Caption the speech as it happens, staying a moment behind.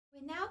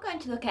now going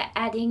to look at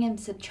adding and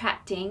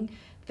subtracting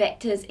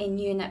vectors in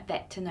unit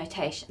vector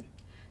notation.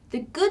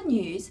 The good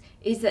news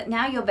is that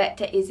now your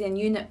vector is in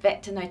unit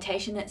vector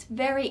notation. It's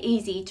very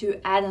easy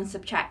to add and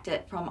subtract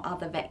it from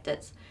other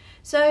vectors.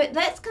 So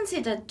let's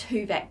consider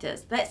two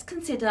vectors. Let's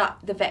consider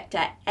the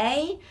vector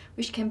A,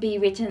 which can be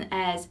written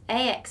as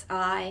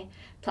AXI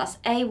plus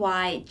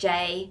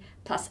AYJ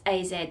plus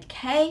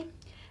AZK,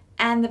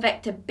 and the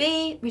vector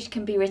B, which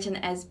can be written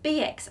as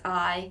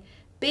BXI,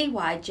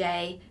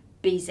 BYJ,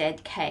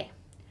 BZK.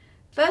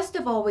 First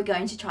of all, we're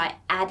going to try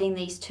adding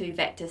these two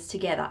vectors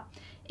together.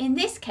 In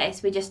this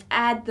case, we just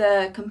add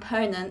the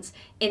components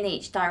in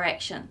each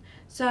direction.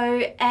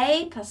 So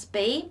A plus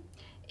B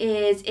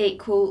is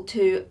equal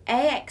to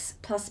AX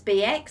plus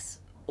BX,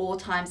 all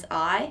times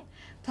I,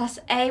 plus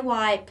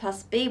AY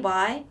plus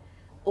BY,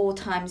 all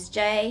times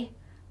J,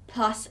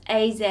 plus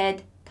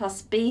AZ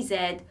plus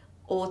BZ,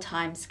 all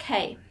times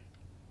K.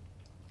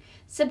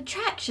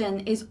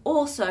 Subtraction is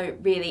also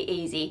really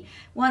easy.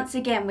 Once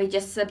again, we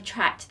just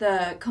subtract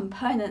the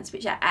components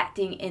which are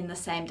acting in the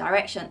same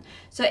direction.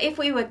 So if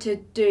we were to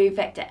do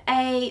vector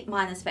A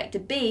minus vector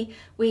B,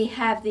 we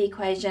have the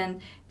equation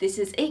this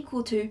is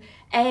equal to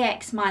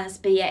AX minus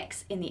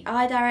BX in the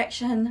I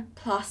direction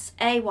plus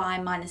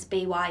AY minus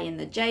BY in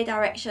the J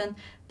direction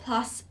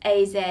plus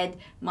AZ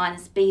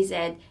minus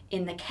BZ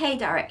in the K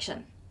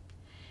direction.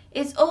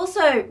 It's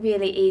also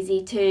really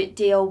easy to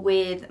deal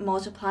with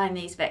multiplying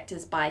these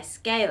vectors by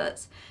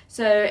scalars.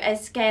 So a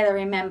scalar,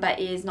 remember,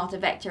 is not a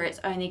vector, it's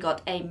only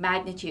got a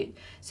magnitude.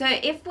 So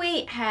if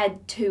we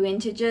had two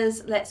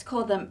integers, let's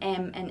call them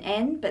m and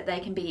n, but they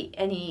can be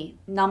any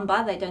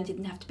number, they don't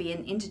even have to be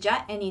an integer,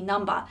 any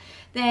number.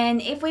 Then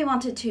if we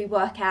wanted to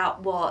work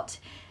out what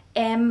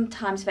m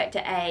times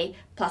vector A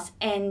plus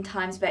n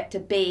times vector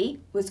B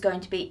was going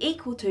to be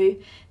equal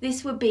to,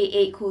 this would be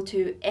equal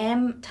to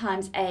m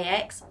times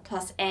AX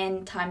plus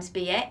n times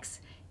BX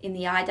in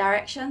the I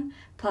direction,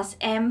 plus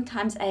m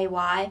times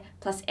AY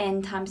plus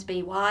n times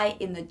BY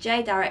in the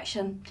J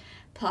direction,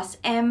 plus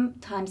m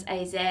times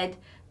AZ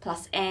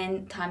plus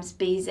n times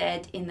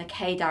BZ in the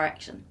K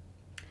direction.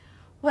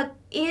 What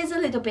is a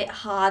little bit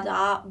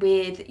harder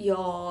with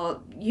your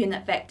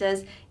unit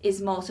vectors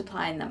is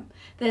multiplying them.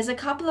 There's a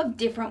couple of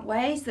different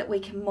ways that we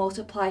can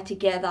multiply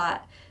together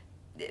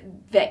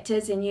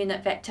vectors in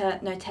unit vector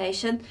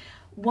notation.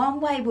 One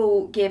way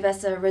will give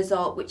us a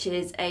result which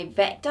is a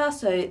vector,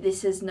 so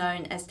this is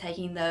known as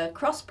taking the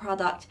cross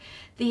product.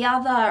 The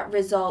other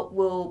result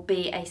will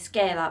be a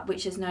scalar,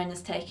 which is known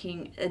as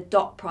taking a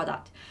dot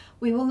product.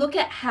 We will look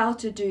at how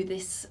to do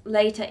this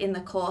later in the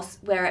course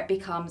where it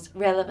becomes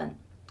relevant.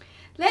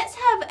 Let's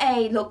have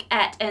a look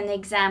at an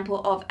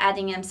example of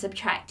adding and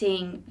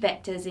subtracting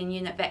vectors in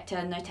unit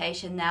vector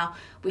notation now,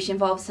 which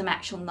involves some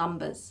actual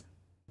numbers.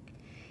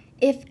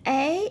 If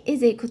A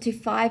is equal to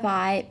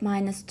 5i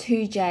minus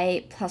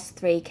 2j plus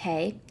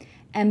 3k,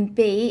 and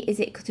B is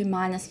equal to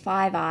minus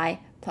 5i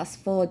plus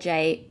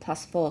 4j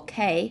plus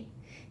 4k,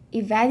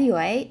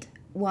 evaluate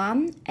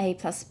 1, a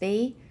plus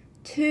b,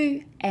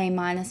 2, a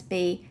minus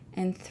b,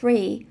 and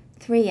 3,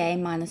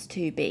 3a minus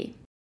 2b.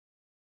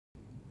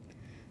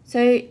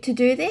 So to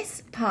do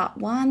this, part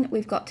 1,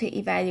 we've got to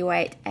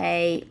evaluate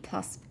A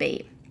plus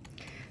B.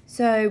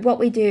 So what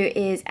we do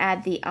is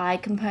add the I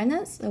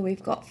components. So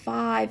we've got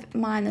 5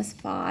 minus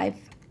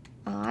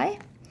 5i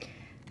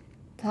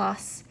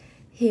plus,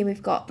 here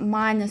we've got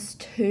minus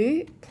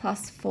 2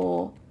 plus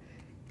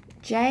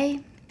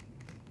 4j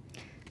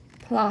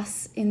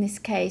plus, in this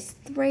case,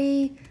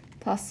 3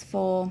 plus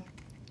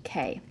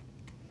 4k.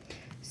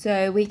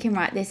 So we can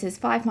write this as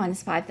 5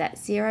 minus 5,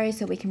 that's 0,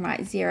 so we can write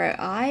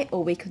 0i,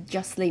 or we could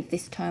just leave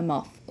this term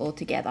off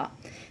altogether.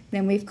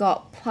 Then we've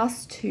got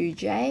plus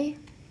 2j,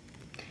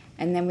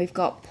 and then we've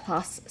got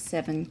plus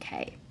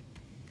 7k.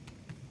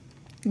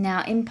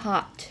 Now in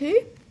part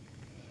 2,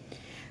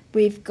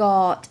 we've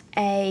got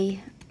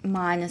a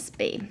minus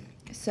b.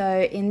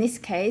 So in this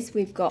case,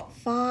 we've got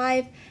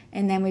 5,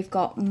 and then we've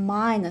got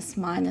minus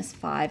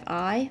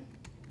 5i,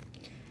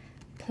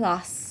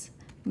 plus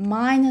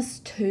minus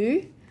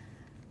 2,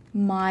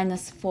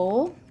 minus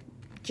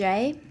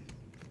 4j,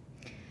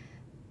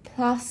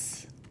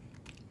 plus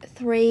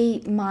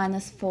 3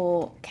 minus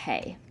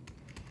 4k.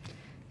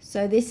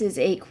 So this is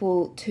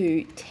equal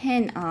to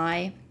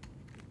 10i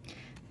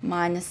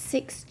minus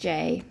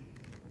 6j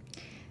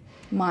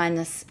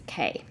minus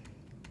k.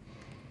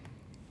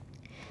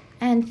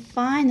 And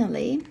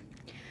finally,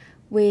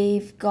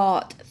 we've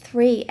got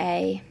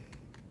 3a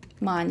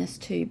minus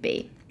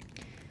 2b.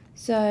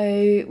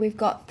 So we've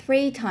got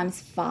 3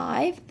 times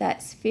 5,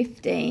 that's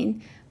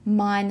 15,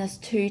 minus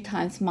 2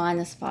 times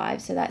minus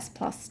 5, so that's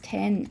plus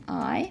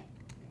 10i,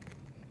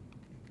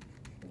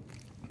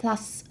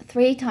 plus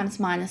 3 times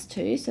minus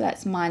 2, so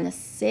that's minus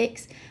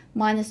 6,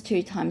 minus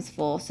 2 times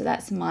 4, so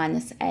that's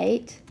minus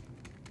 8.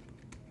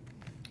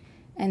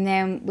 And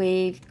then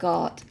we've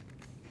got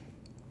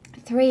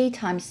 3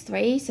 times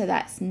 3, so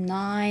that's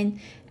 9,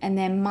 and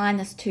then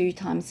minus 2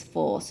 times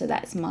 4, so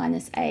that's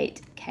minus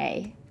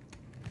 8k.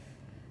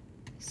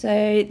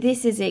 So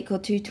this is equal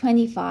to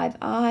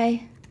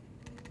 25i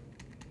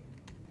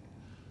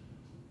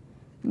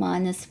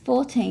minus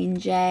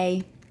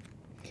 14j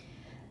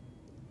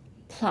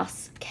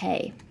plus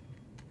k.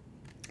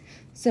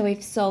 So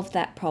we've solved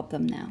that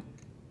problem now.